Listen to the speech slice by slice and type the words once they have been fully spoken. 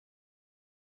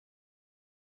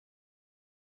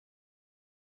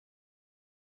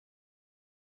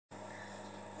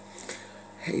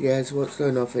Hey guys, what's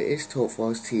going on? It's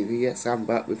TFTV. Yes, I'm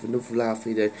back with another live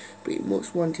video. Pretty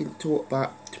much wanting to talk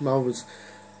about tomorrow's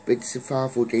big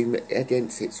survival game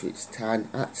against Ipswich Town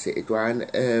at City Ground.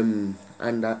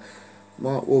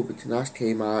 Mark Warburton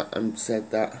came out and said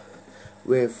that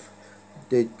with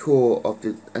the core of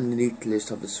the nucleus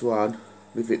of the squad,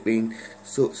 with it being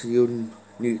such a young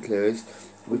nucleus,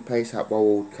 replace that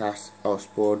worral,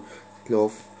 osborn,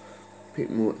 clough.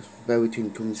 Pretty much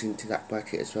Bereton comes into that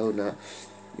bracket as well now.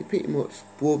 Pretty much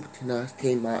Warburton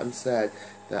came out and said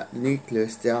that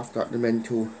nucleus, they have got the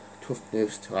mental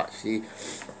toughness to actually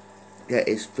get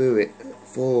us through it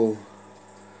for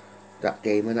that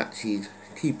game and actually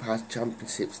keep our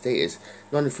championship status.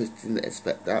 None of us didn't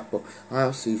expect that, but I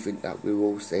also think that we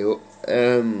will stay up.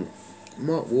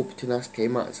 Mark Warburton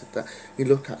came out and said that he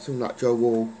looked at someone like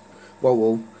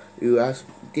Worral, who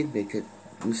did make a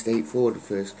mistake for the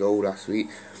first goal last week,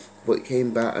 but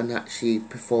came back and actually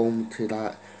performed to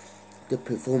that the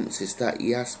performances that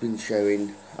he has been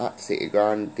showing at City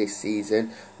Ground this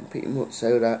season, and pretty much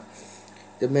so that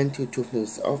the mental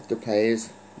toughness of the players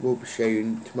will be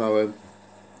shown tomorrow,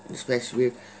 especially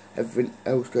with everything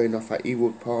else going off at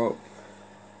Ewood Park,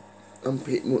 and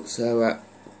pretty much so at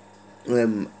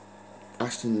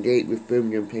Ashton Gate with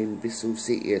Birmingham playing Bristol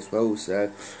City as well.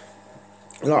 So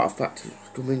a lot of factors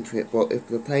come into it, but if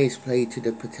the players play to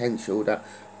the potential, that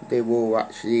they will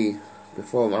actually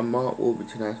perform. And Mark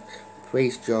Warburton has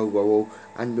praised Joe Worral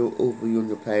and the other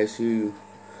younger players who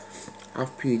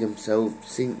have proved themselves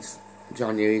since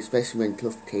January, especially when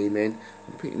Clough came in,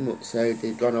 and pretty much so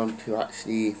they've gone on to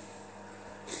actually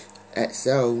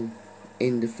excel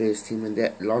in the first team and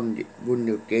get won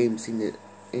the games in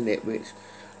it, which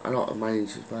a lot of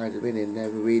managers by the winning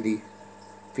never really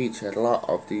featured a lot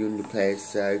of the younger players.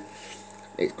 So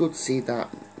it's good to see that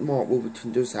Mark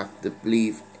Warburton does have to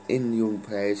believe in the young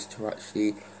players to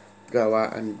actually go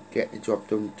out and get the job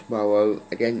done tomorrow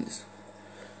against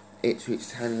Ipswich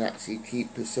Town and actually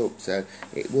keep us up. So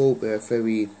it will be a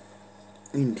very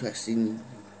interesting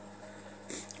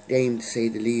game to say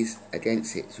the least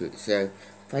against Ipswich. So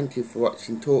thank you for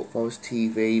watching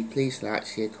TFTV. Please like,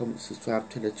 share, comment, subscribe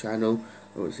to the channel.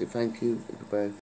 I want to say thank you. Goodbye.